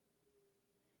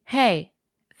Hey,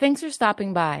 thanks for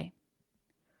stopping by.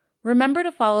 Remember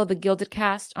to follow the Gilded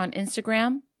Cast on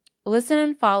Instagram, listen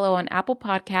and follow on Apple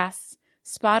Podcasts,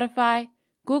 Spotify,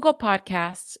 Google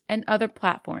Podcasts, and other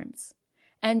platforms.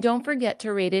 And don't forget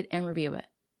to rate it and review it.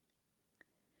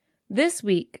 This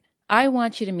week, I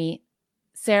want you to meet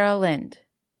Sara Lind,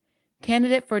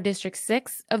 candidate for District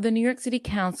 6 of the New York City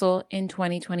Council in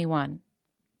 2021.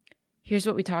 Here's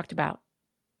what we talked about.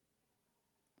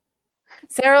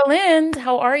 Sara Lind,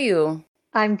 how are you?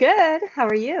 I'm good. How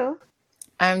are you?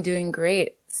 I'm doing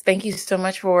great. Thank you so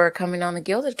much for coming on the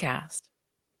Gilded Cast.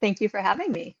 Thank you for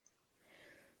having me.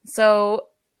 So,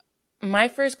 my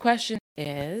first question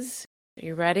is, are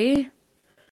you ready?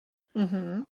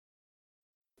 Mm-hmm.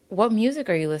 What music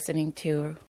are you listening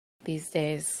to these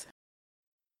days?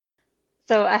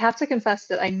 So I have to confess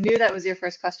that I knew that was your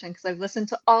first question because I've listened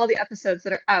to all the episodes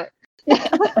that are out.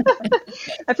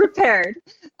 I prepared.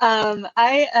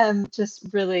 I am just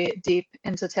really deep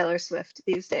into Taylor Swift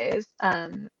these days.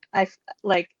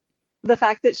 Like the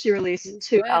fact that she released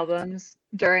two Swift. albums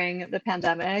during the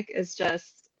pandemic is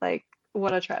just like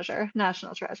what a treasure,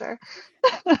 national treasure.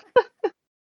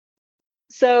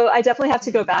 So I definitely have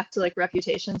to go back to like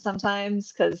Reputation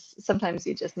sometimes because sometimes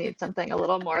you just need something a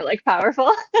little more like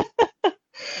powerful.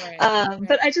 Right, But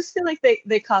right. I just feel like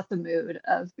they caught the mood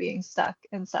of being stuck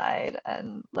inside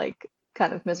and like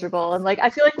kind of Makes miserable. And like I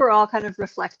feel like we're all kind of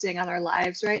reflecting on our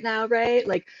lives right now, right?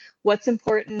 Like what's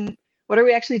important? What are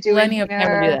we actually doing plenty of time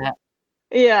to do here? that.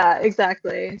 Yeah,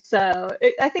 exactly. So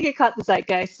I think it caught the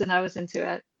zeitgeist and I was into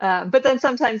it. But then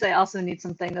sometimes I also need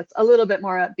something that's a little bit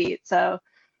more upbeat. So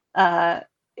uh,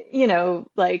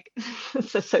 like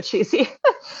this is so cheesy,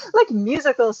 like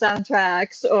musical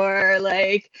soundtracks or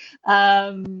like,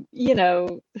 I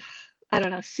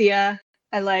don't know, Sia.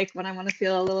 I like when I want to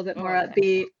feel a little bit more Oh, yeah.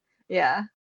 upbeat. Yeah.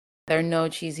 There are no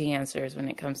cheesy answers when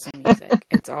it comes to music.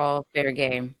 It's all fair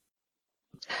game.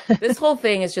 This whole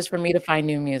thing is just for me to find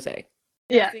new music.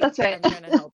 I Yeah, think that's right. I'm trying to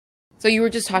help. So you were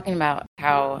just talking about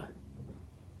how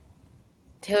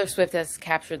Taylor Swift has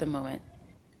captured the moment,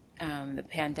 the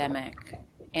pandemic,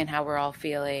 and how we're all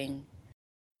feeling.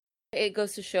 It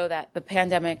goes to show that the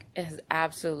pandemic has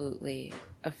absolutely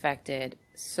affected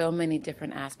so many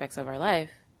different aspects of our life,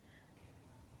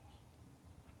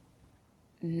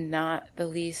 not the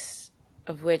least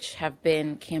of which have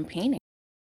been campaigning.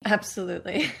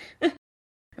 Absolutely.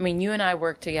 I mean, you and I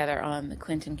worked together on the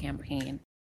Clinton campaign.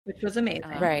 Which was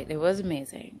amazing. Right, it was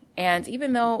amazing. And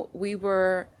even though we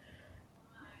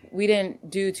didn't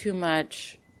do too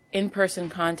much in-person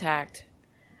contact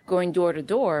going door to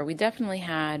door, we definitely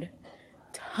had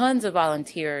tons of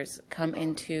volunteers come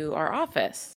into our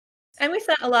office. And we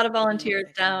sent a lot of volunteers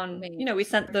Like down, we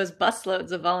sent those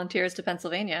busloads of volunteers to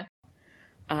Pennsylvania.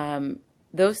 um,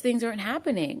 those things aren't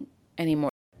happening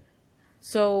anymore.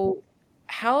 So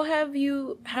how have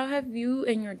you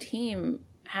and your team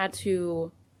had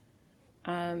to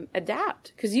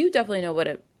adapt? Because you definitely know what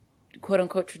a quote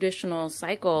unquote traditional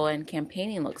cycle and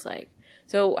campaigning looks like.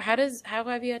 So how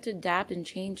have you had to adapt and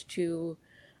change to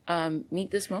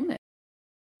meet this moment?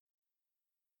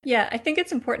 Yeah, I think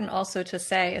it's important also to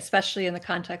say, especially in the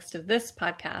context of this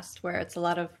podcast, where it's a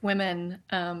lot of women,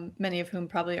 many of whom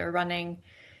probably are running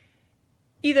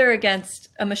either against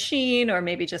a machine or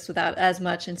maybe just without as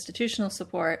much institutional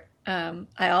support.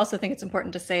 I also think it's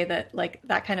important to say that like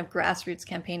that kind of grassroots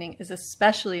campaigning is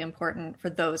especially important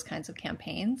for those kinds of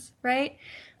campaigns, right?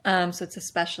 So it's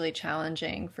especially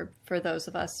challenging for those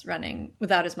of us running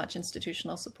without as much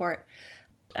institutional support.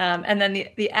 And then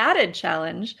the added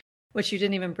challenge, which you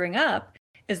didn't even bring up,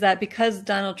 is that because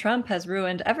Donald Trump has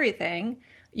ruined everything,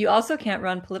 you also can't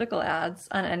run political ads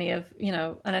on any of,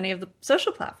 on any of the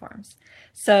social platforms.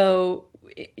 So,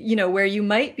 where you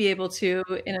might be able to,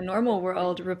 in a normal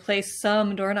world, replace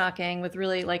some door knocking with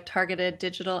really like targeted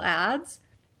digital ads,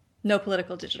 no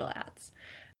political digital ads.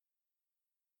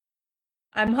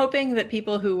 I'm hoping that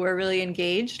people who were really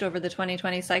engaged over the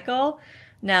 2020 cycle,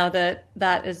 now that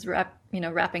that is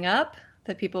wrapping up,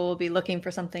 that people will be looking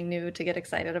for something new to get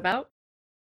excited about.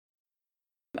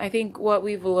 I think what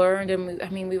we've learned, and I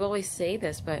mean, we've always say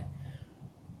this, but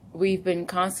we've been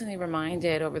constantly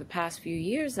reminded over the past few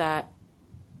years that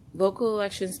local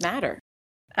elections matter.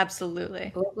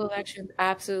 Absolutely. Local elections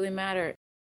absolutely matter.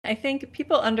 I think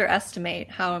people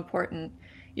underestimate how important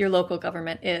your local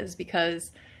government is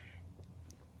because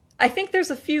I think there's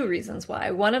a few reasons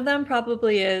why. One of them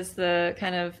probably is the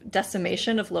kind of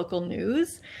decimation of local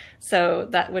news. So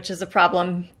that, which is a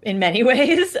problem in many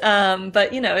ways. But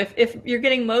if you're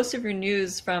getting most of your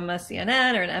news from a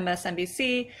CNN or an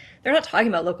MSNBC, they're not talking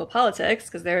about local politics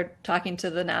because they're talking to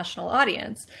the national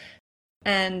audience.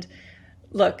 And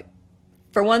look,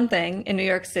 For one thing, in New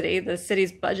York City, the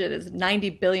city's budget is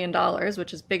 $90 billion,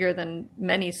 which is bigger than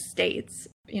many states.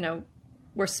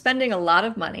 We're spending a lot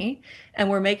of money and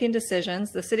we're making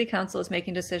decisions. The city council is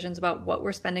making decisions about what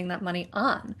we're spending that money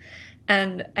on.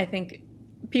 And I think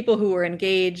people who were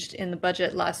engaged in the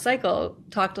budget last cycle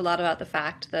talked a lot about the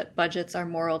fact that budgets are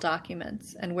moral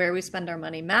documents and where we spend our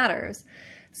money matters.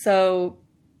 So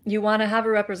you want to have a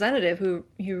representative who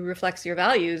reflects your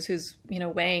values, who's,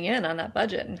 weighing in on that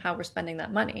budget and how we're spending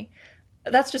that money.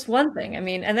 That's just one thing. And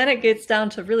then it gets down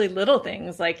to really little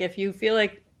things. Like if you feel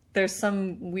like there's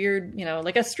some weird,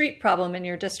 like a street problem in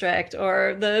your district,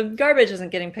 or the garbage isn't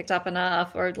getting picked up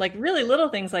enough, or like really little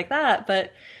things like that.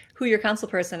 But who your council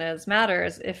person is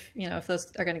matters if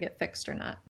those are going to get fixed or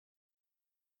not.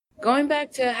 Going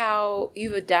back to how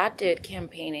you've adapted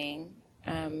campaigning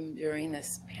during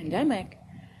this pandemic,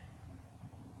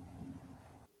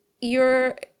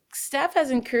 your staff has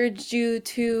encouraged you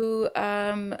to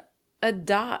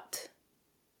adopt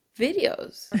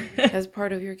videos as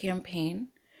part of your campaign,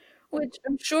 which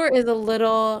I'm sure is a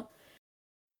little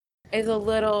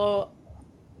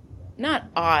not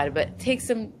odd, but takes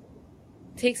some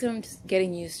just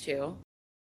getting used to.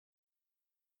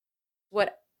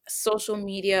 What social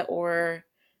media or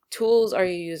tools are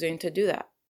you using to do that?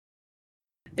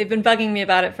 They've been bugging me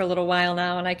about it for a little while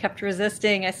now, and I kept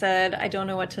resisting. I said, I don't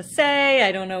know what to say.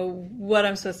 I don't know what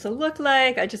I'm supposed to look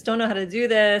like. I just don't know how to do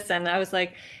this. And I was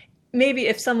like, maybe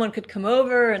if someone could come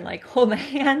over and like hold my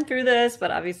hand through this,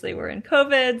 but obviously we're in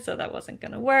COVID, so that wasn't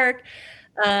going to work.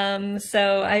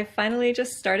 So I finally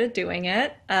just started doing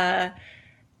it.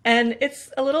 And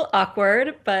it's a little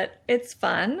awkward, but it's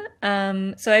fun.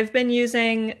 So I've been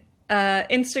using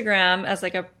Instagram as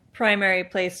like a primary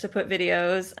place to put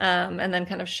videos, and then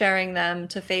kind of sharing them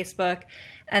to Facebook.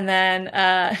 And then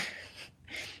I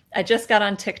just got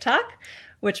on TikTok,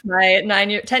 which my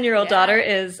 10-year-old daughter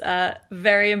is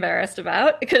very embarrassed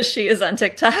about because she is on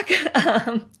TikTok.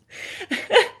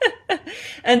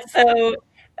 And so,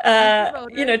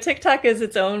 TikTok is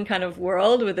its own kind of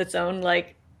world with its own,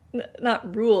 like,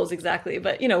 not rules exactly,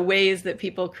 but, ways that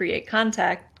people create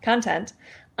content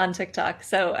on TikTok.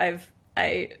 So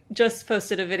I just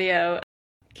posted a video,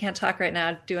 can't talk right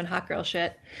now, doing hot girl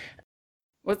shit.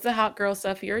 What's the hot girl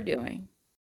stuff you're doing?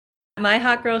 My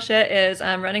hot girl shit is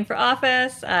I'm running for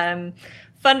office, I'm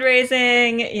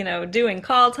fundraising, doing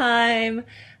call time.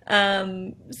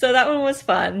 So that one was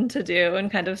fun to do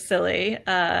and kind of silly.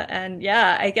 And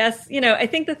yeah, I guess, I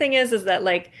think the thing is that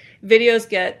like videos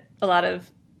get a lot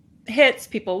of hits,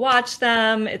 people watch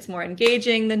them, it's more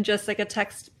engaging than just like a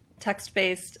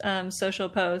text-based social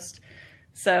post.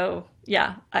 So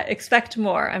yeah, I expect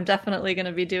more. I'm definitely going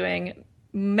to be doing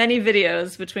many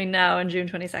videos between now and June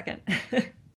 22nd.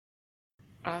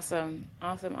 Awesome.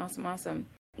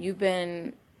 You've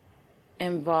been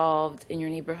involved in your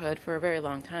neighborhood for a very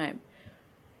long time.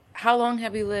 How long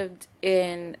have you lived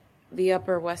in the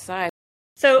Upper West Side?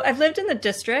 So I've lived in the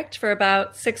district for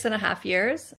about 6.5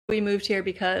 years. We moved here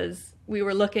because we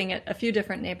were looking at a few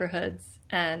different neighborhoods,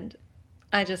 and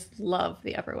I just love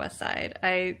the Upper West Side.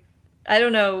 I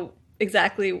don't know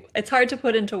exactly, it's hard to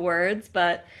put into words,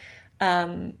 but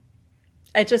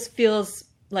it just feels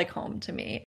like home to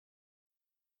me.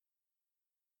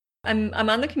 I'm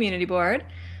on the community board.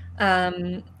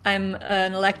 I'm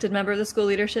an elected member of the school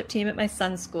leadership team at my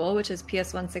son's school, which is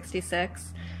PS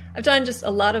 166. I've done just a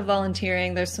lot of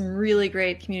volunteering. There's some really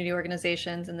great community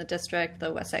organizations in the district,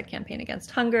 the West Side Campaign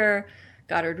Against Hunger,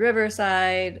 Goddard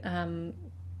Riverside,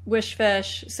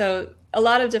 Wishfish. So a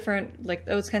lot of different, like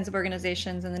those kinds of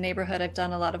organizations in the neighborhood I've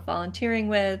done a lot of volunteering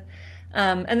with.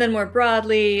 And then more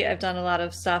broadly, I've done a lot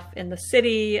of stuff in the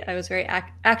city. I was very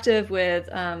active with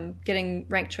getting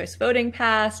ranked choice voting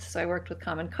passed. So I worked with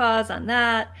Common Cause on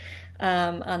that,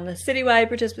 on the citywide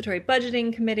participatory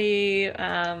budgeting committee.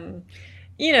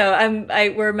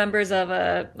 We're members of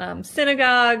a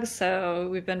synagogue, so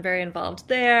we've been very involved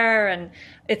there. And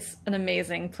it's an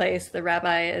amazing place. The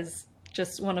rabbi is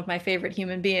just one of my favorite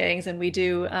human beings. And we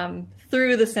do,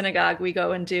 through the synagogue, we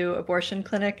go and do abortion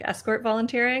clinic escort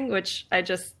volunteering, which I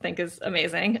just think is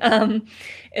amazing.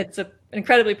 It's an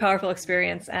incredibly powerful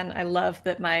experience, and I love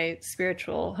that my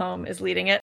spiritual home is leading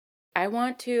it. I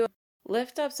want to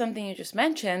lift up something you just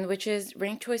mentioned, which is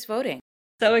ranked choice voting.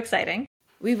 So exciting.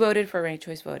 We voted for ranked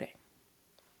choice voting.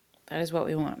 That is what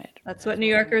we wanted. That's what New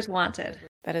Yorkers wanted.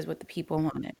 That is what the people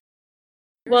wanted.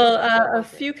 Well, a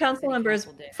few council members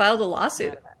filed a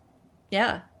lawsuit.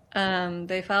 Yeah.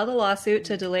 They filed a lawsuit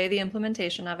to delay the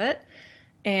implementation of it.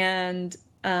 And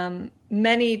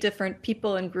many different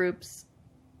people and groups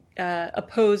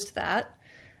opposed that.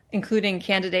 including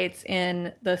candidates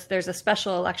in there's a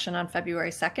special election on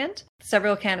February 2nd.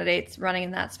 Several candidates running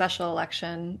in that special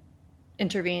election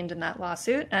intervened in that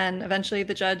lawsuit, and eventually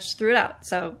the judge threw it out.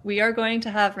 So we are going to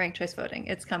have ranked choice voting.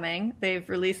 It's coming. They've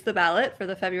released the ballot for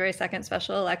the February 2nd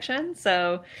special election.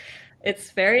 So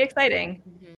it's very exciting.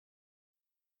 Mm-hmm.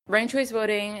 Ranked choice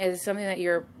voting is something that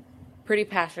you're pretty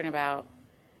passionate about.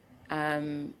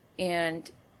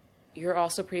 And you're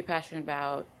also pretty passionate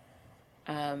about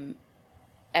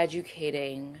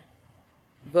educating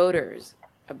voters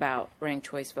about ranked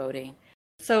choice voting.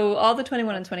 So all the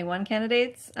 21 and 21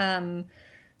 candidates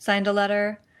signed a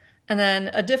letter. And then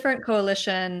a different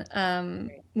coalition,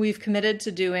 we've committed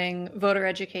to doing voter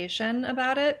education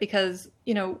about it because,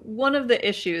 one of the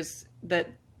issues that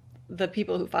the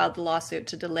people who filed the lawsuit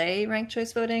to delay ranked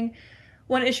choice voting,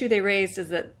 one issue they raised is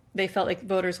that they felt like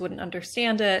voters wouldn't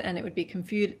understand it and it would be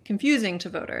confusing to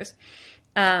voters,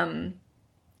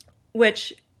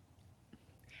 which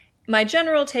my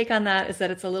general take on that is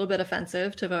that it's a little bit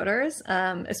offensive to voters,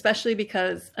 especially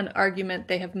because an argument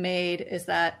they have made is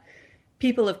that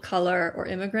people of color or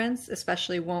immigrants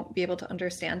especially won't be able to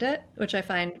understand it, which I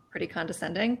find pretty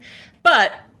condescending.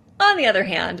 But on the other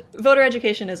hand, voter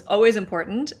education is always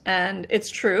important, and it's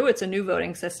true, it's a new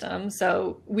voting system,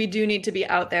 so we do need to be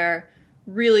out there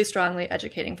really strongly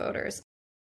educating voters.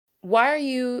 Why are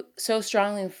you so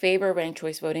strongly in favor of ranked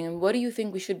choice voting, and what do you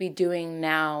think we should be doing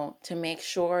now to make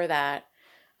sure that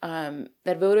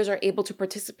that voters are able to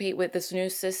participate with this new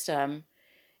system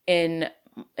in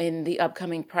the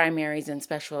upcoming primaries and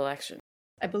special elections?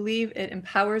 I believe it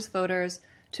empowers voters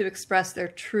to express their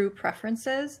true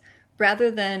preferences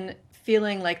rather than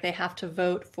feeling like they have to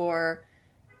vote for,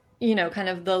 kind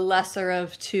of the lesser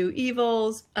of two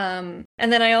evils. And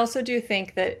then I also do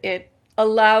think that it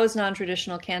allows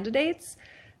non-traditional candidates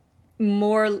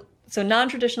so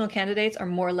non-traditional candidates are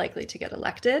more likely to get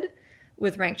elected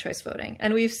with ranked choice voting.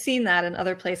 And we've seen that in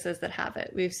other places that have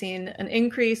it. We've seen an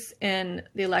increase in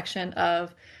the election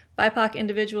of BIPOC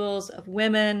individuals, of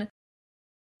women.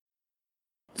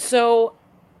 So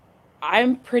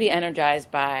I'm pretty energized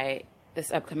by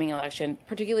this upcoming election,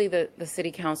 particularly the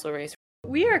city council race.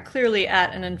 We are clearly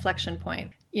at an inflection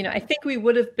point. I think we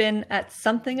would have been at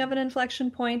something of an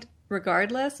inflection point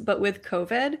regardless, but with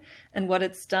COVID and what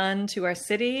it's done to our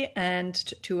city and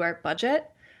to our budget,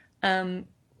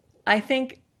 I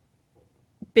think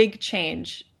big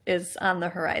change is on the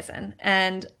horizon.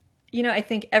 And, I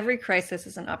think every crisis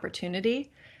is an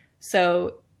opportunity.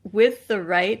 So with the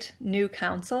right new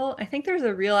council, I think there's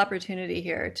a real opportunity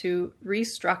here to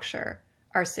restructure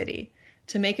our city,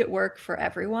 to make it work for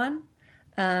everyone.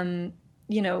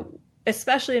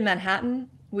 Especially in Manhattan,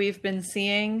 we've been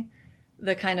seeing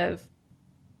the kind of,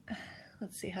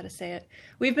 let's see how to say it.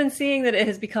 We've been seeing that it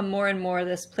has become more and more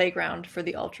this playground for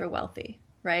the ultra wealthy,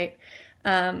 right?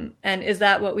 And is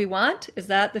that what we want? Is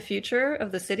that the future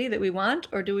of the city that we want?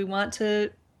 Or do we want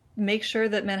to make sure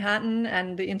that Manhattan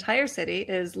and the entire city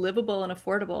is livable and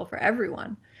affordable for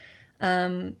everyone?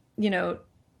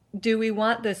 Do we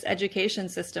want this education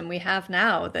system we have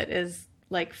now that is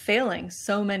like failing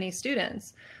so many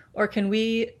students? Or can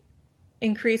we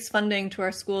increase funding to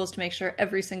our schools to make sure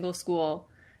every single school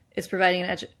is providing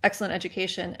an excellent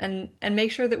education and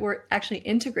make sure that we're actually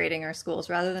integrating our schools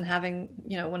rather than having,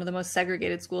 one of the most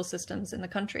segregated school systems in the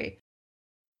country?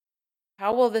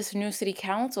 How will this new city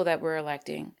council that we're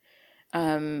electing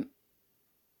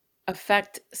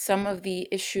affect some of the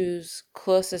issues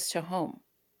closest to home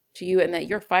to you and that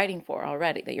you're fighting for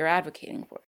already, that you're advocating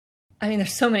for? I mean,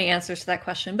 there's so many answers to that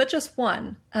question, but just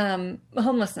one.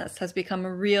 Homelessness has become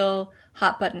a real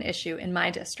hot button issue in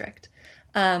my district.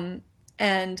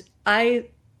 And I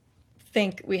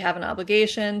think we have an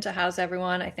obligation to house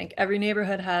everyone. I think every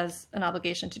neighborhood has an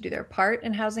obligation to do their part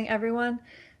in housing everyone.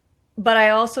 But I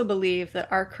also believe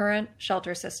that our current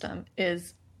shelter system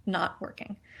is not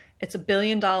working. It's $1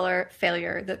 billion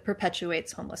failure that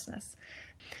perpetuates homelessness.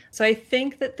 So I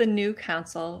think that the new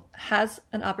council has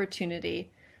an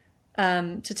opportunity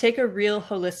to take a real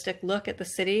holistic look at the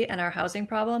city and our housing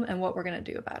problem and what we're going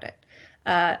to do about it.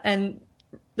 And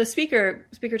the Speaker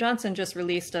Johnson, just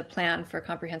released a plan for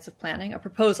comprehensive planning, a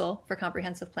proposal for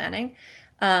comprehensive planning,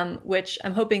 which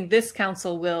I'm hoping this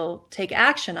council will take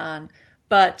action on.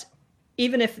 But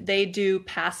even if they do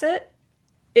pass it,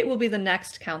 it will be the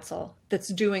next council that's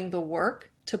doing the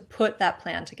work to put that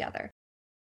plan together.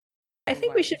 I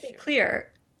think we should be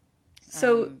clear.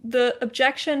 So the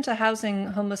objection to housing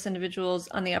homeless individuals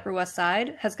on the Upper West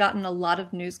Side has gotten a lot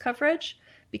of news coverage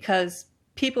because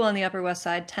people on the Upper West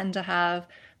Side tend to have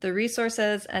the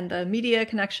resources and the media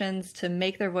connections to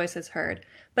make their voices heard.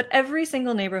 But every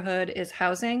single neighborhood is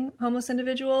housing homeless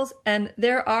individuals, and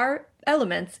there are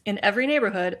elements in every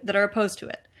neighborhood that are opposed to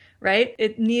it, right?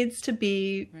 It needs to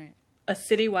be a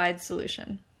citywide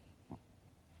solution.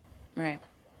 Right.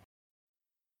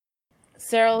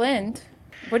 Sarah Lind,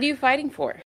 what are you fighting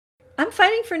for? I'm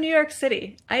fighting for New York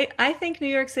City. I think New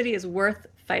York City is worth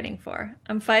fighting for.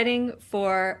 I'm fighting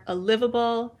for a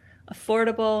livable,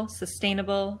 affordable,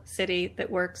 sustainable city that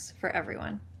works for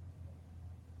everyone.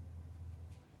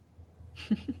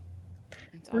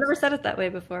 I've never said it that way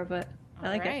before, but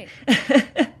I like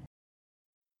it.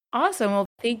 Awesome. Well,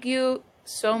 thank you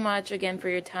so much again for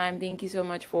your time. Thank you so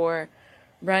much for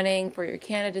running for your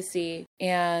candidacy,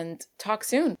 and talk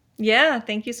soon. Yeah,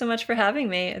 thank you so much for having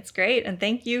me. It's great. And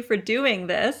thank you for doing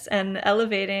this and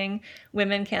elevating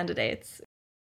women candidates.